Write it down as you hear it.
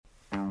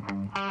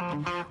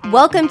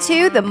Welcome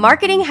to the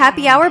Marketing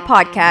Happy Hour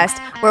podcast,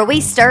 where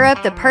we stir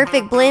up the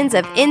perfect blends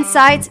of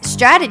insights,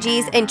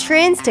 strategies, and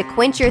trends to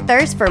quench your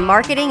thirst for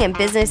marketing and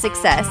business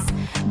success.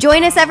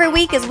 Join us every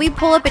week as we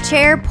pull up a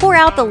chair, pour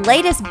out the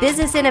latest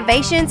business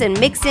innovations, and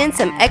mix in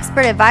some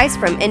expert advice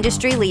from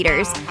industry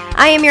leaders.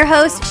 I am your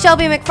host,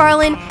 Shelby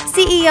McFarland,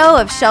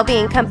 CEO of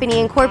Shelby & Company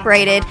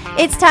Incorporated.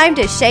 It's time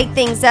to shake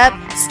things up,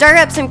 stir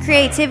up some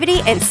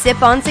creativity, and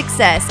sip on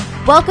success.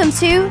 Welcome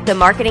to the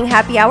Marketing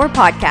Happy Hour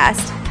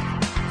podcast.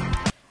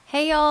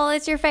 Hey y'all,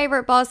 it's your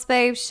favorite boss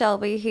babe,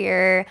 Shelby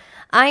here.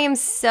 I am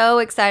so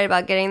excited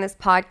about getting this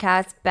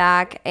podcast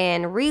back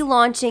and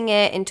relaunching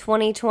it in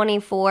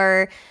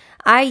 2024.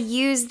 I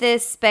use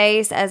this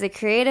space as a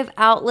creative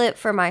outlet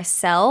for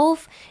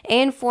myself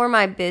and for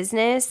my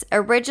business.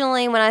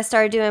 Originally, when I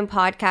started doing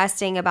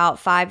podcasting about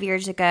 5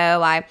 years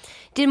ago, I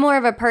did more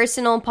of a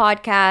personal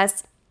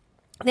podcast.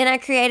 Then I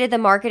created the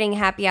Marketing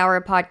Happy Hour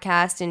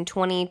podcast in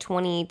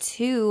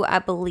 2022, I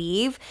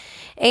believe,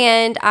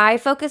 and I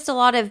focused a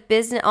lot of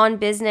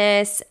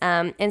business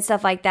and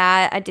stuff like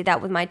that. I did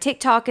that with my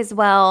TikTok as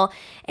well.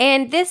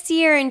 And this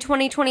year in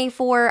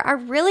 2024, I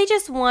really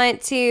just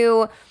want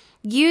to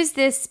use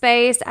this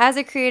space as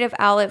a creative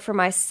outlet for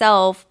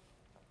myself,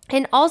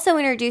 and also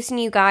introducing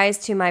you guys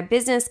to my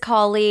business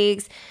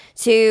colleagues,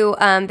 to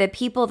the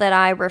people that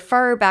I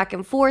refer back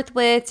and forth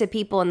with, to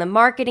people in the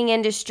marketing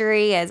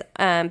industry, as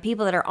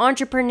people that are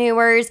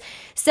entrepreneurs.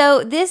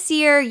 So this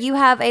year, you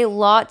have a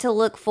lot to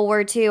look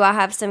forward to. I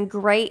have some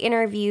great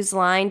interviews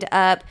lined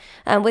up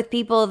with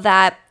people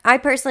that I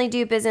personally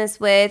do business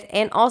with,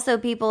 and also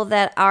people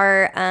that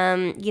are,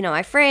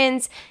 my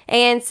friends,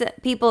 and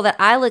people that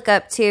I look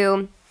up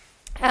to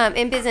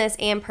in business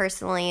and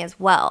personally as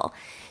well.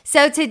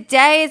 So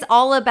today is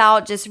all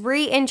about just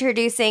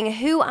reintroducing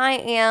who I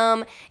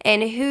am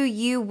and who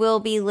you will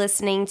be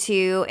listening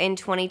to in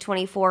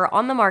 2024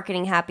 on the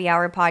Marketing Happy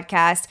Hour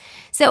podcast.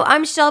 So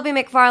I'm Shelby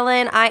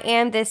McFarland. I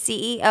am the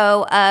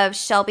CEO of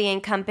Shelby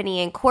 &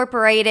 Company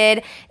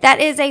Incorporated. That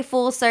is a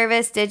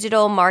full-service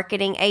digital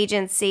marketing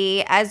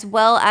agency as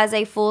well as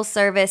a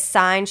full-service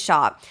sign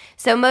shop.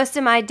 So most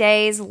of my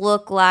days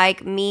look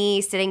like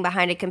me sitting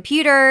behind a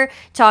computer,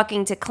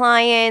 talking to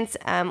clients,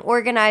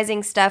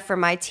 organizing stuff for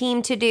my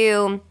team to do.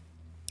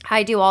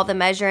 I do all the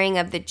measuring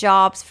of the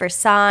jobs for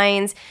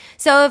signs.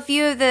 So a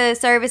few of the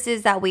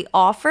services that we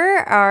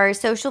offer are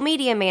social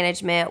media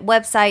management,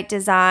 website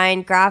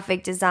design,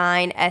 graphic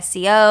design,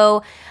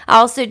 SEO. I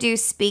also do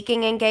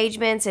speaking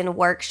engagements and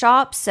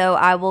workshops. So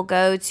I will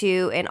go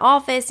to an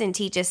office and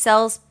teach a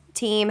sales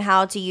team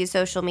how to use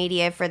social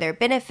media for their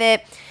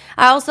benefit.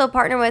 I also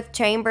partner with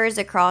chambers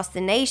across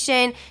the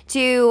nation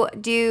to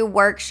do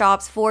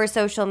workshops for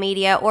social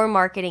media or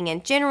marketing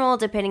in general,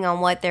 depending on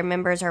what their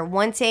members are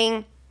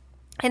wanting.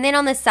 And then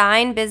on the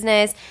sign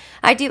business,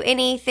 I do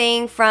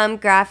anything from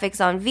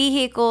graphics on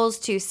vehicles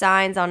to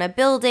signs on a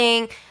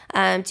building,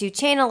 to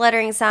channel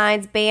lettering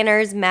signs,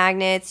 banners,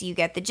 magnets. You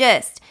get the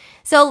gist.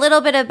 So a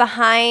little bit of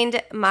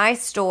behind my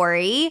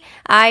story.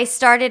 I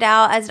started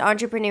out as an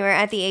entrepreneur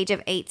at the age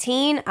of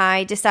 18.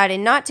 I decided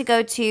not to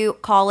go to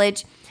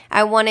college.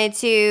 I wanted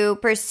to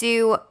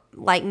pursue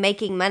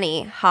making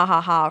money.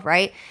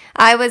 Right?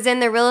 I was in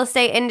the real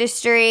estate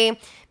industry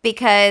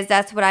because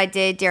that's what I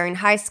did during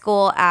high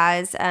school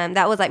as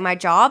that was my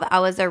job. I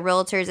was a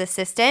realtor's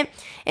assistant.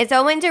 And so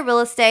I went into real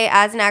estate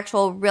as an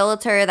actual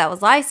realtor that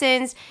was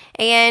licensed,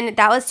 and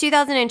that was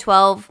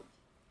 2012.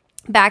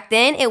 Back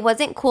then, it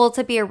wasn't cool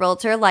to be a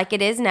realtor like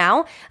it is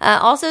now.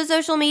 Also,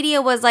 social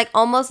media was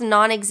almost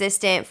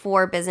non-existent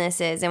for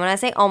businesses. And when I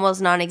say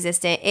almost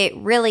non-existent, it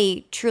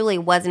really, truly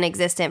wasn't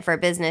existent for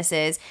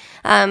businesses.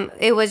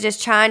 It was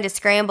just trying to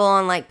scramble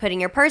on putting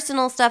your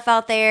personal stuff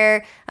out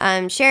there,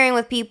 sharing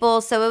with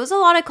people. So it was a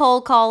lot of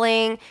cold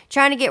calling,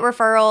 trying to get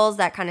referrals,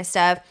 that kind of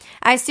stuff.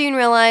 I soon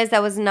realized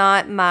that was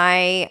not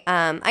my,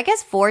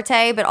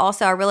 forte, but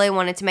also I really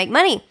wanted to make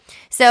money.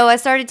 So I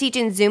started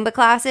teaching Zumba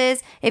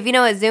classes. If you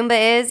know what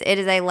Zumba is, it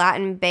is a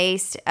Latin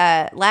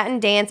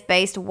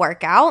dance-based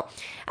workout.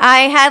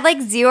 I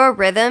had zero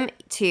rhythm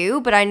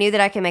too, but I knew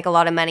that I could make a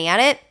lot of money at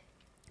it.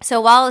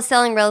 So while I was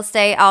selling real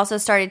estate, I also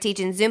started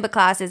teaching Zumba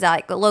classes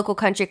at local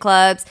country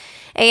clubs,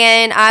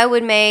 and I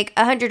would make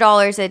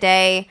 $100 a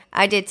day.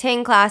 I did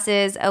 10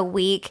 classes a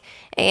week,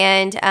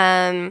 and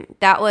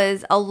that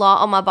was a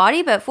lot on my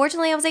body, but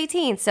fortunately I was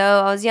 18, so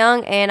I was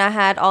young and I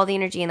had all the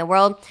energy in the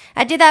world.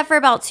 I did that for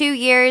about 2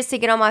 years to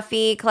get on my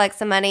feet, collect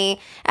some money.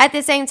 At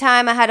the same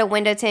time, I had a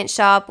window tint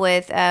shop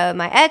with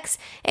my ex,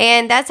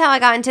 and that's how I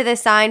got into the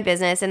sign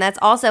business, and that's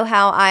also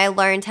how I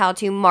learned how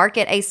to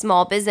market a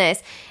small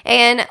business.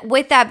 And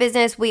with that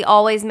business, we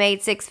always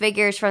made six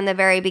figures from the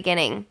very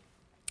beginning.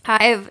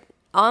 I've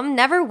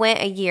never went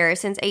a year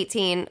since I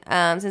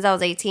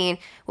was 18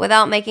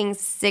 without making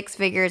six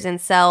figures in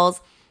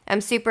sales.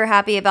 I'm super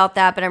happy about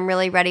that, but I'm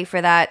really ready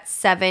for that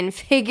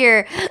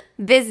 7-figure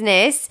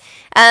business.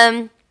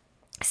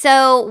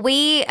 So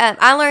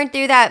I learned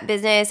through that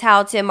business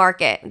how to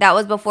market. That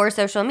was before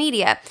social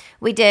media.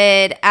 We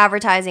did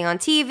advertising on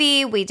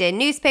TV. We did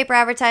newspaper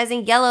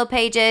advertising, yellow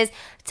pages,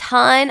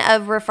 ton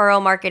of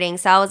referral marketing.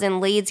 So I was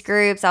in leads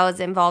groups. I was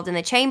involved in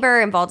the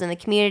chamber, involved in the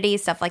community,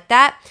 stuff like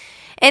that.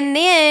 And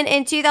then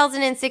in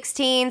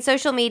 2016,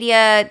 social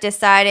media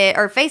decided,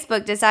 or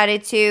Facebook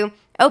decided to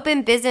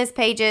open business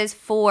pages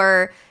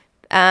for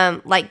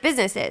like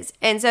businesses.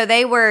 And so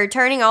they were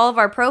turning all of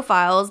our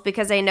profiles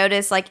because they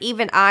noticed, like,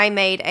 even I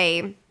made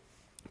a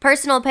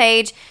personal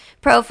page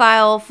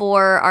profile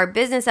for our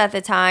business at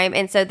the time.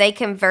 And so they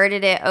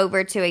converted it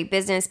over to a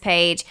business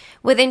page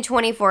within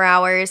 24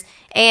 hours.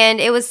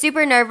 And it was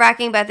super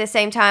nerve-wracking, but at the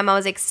same time, I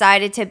was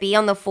excited to be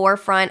on the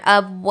forefront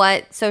of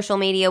what social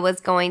media was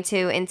going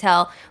to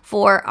entail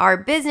for our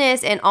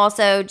business and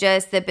also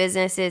just the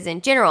businesses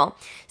in general.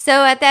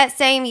 So at that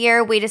same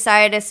year, we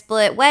decided to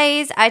split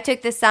ways. I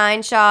took the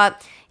sign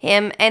shop,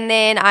 and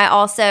then I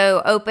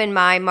also opened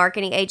my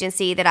marketing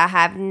agency that I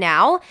have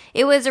now.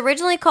 It was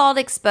originally called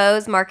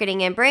Expose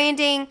Marketing and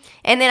Branding,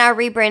 and then I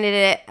rebranded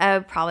it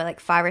probably like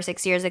 5 or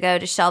 6 years ago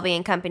to Shelby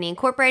and Company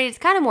Incorporated. It's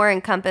kind of more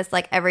encompassed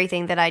like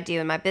everything that I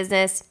do in my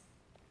business.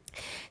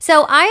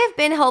 So I have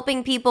been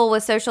helping people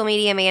with social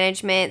media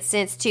management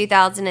since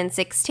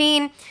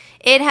 2016.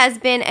 It has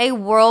been a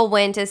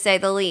whirlwind, to say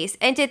the least.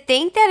 And to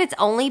think that it's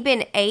only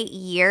been 8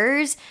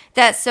 years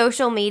that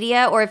social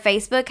media or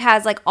Facebook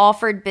has like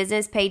offered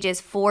business pages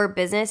for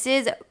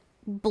businesses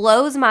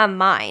blows my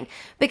mind,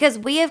 because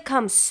we have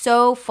come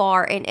so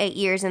far in 8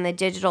 years in the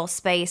digital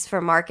space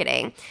for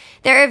marketing.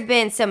 There have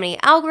been so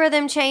many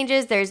algorithm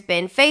changes. There's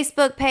been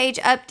Facebook page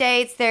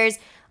updates. There's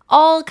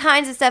all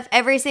kinds of stuff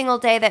every single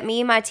day that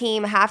me and my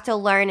team have to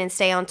learn and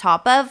stay on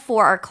top of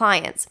for our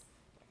clients.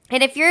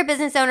 And if you're a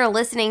business owner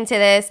listening to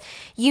this,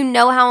 you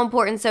know how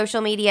important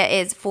social media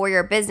is for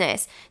your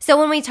business. So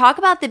when we talk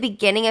about the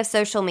beginning of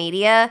social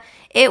media,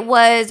 it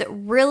was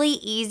really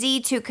easy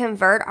to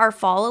convert our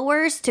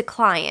followers to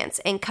clients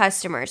and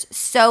customers.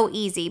 So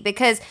easy,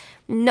 because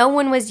no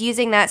one was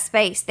using that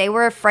space. They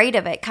were afraid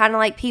of it, kind of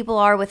like people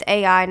are with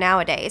AI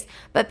nowadays.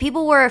 But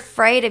people were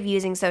afraid of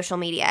using social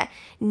media.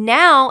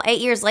 Now,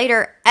 8 years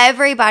later,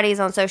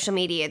 everybody's on social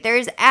media.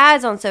 There's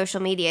ads on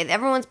social media.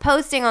 Everyone's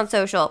posting on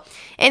social.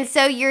 And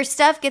so your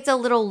stuff gets a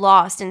little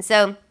lost. And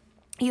so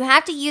you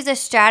have to use a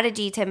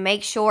strategy to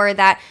make sure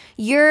that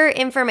your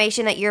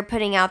information that you're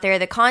putting out there,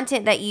 the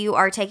content that you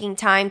are taking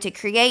time to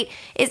create,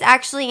 is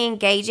actually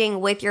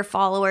engaging with your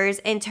followers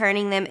and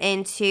turning them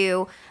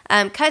into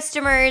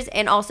customers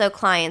and also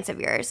clients of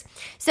yours.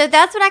 So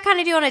that's what I kind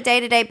of do on a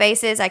day-to-day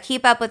basis. I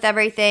keep up with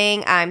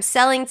everything. I'm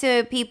selling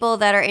to people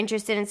that are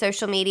interested in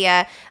social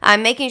media.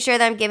 I'm making sure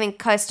that I'm giving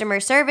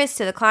customer service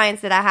to the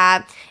clients that I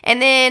have.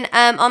 And then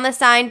on the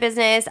sign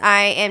business,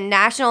 I am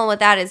national with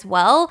that as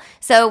well.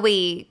 So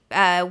we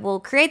will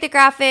create the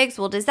graphics,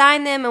 we'll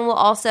design them, and we'll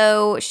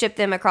also ship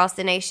them across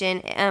the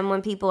nation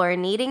when people are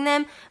needing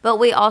them. But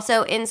we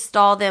also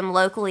install them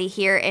locally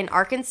here in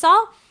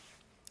Arkansas,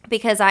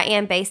 because I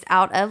am based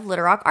out of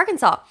Little Rock,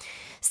 Arkansas.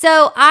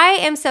 So I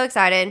am so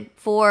excited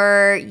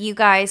for you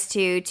guys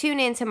to tune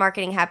into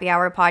Marketing Happy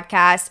Hour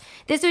podcast.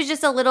 This was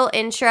just a little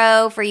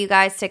intro for you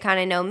guys to kind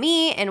of know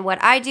me and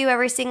what I do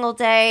every single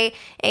day.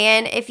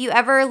 And if you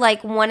ever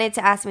wanted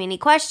to ask me any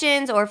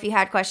questions, or if you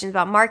had questions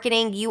about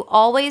marketing, you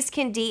always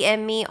can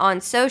DM me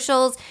on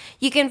socials.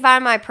 You can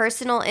find my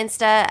personal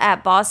Insta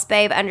at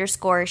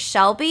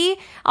bossbabe_Shelby.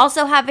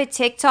 Also have a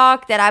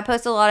TikTok that I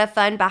post a lot of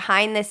fun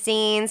behind the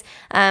scenes.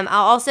 I'll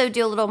also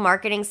do a little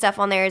marketing stuff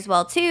on there as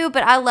well too,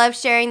 but I love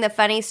sharing the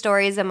funny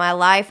stories of my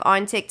life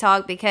on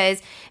TikTok,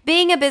 because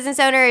being a business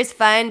owner is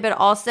fun, but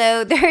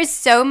also there's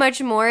so much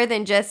more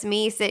than just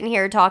me sitting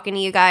here talking to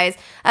you guys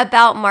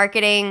about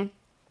marketing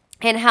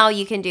and how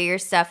you can do your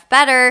stuff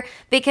better,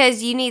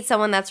 because you need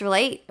someone that's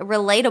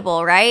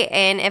relatable, right?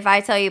 And if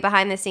I tell you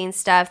behind the scenes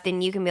stuff,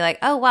 then you can be like,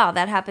 oh wow,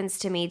 that happens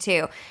to me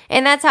too.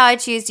 And that's how I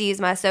choose to use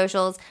my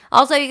socials.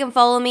 Also, you can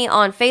follow me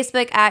on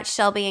Facebook at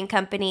Shelby and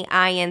Company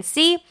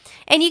INC,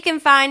 and you can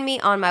find me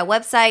on my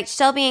website,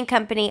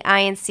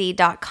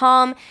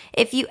 shelbyandcompanyinc.com.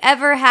 If you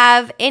ever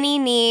have any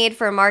need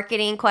for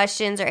marketing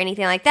questions or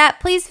anything like that,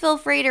 please feel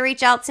free to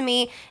reach out to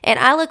me, and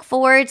I look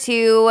forward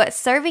to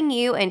serving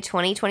you in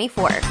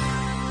 2024.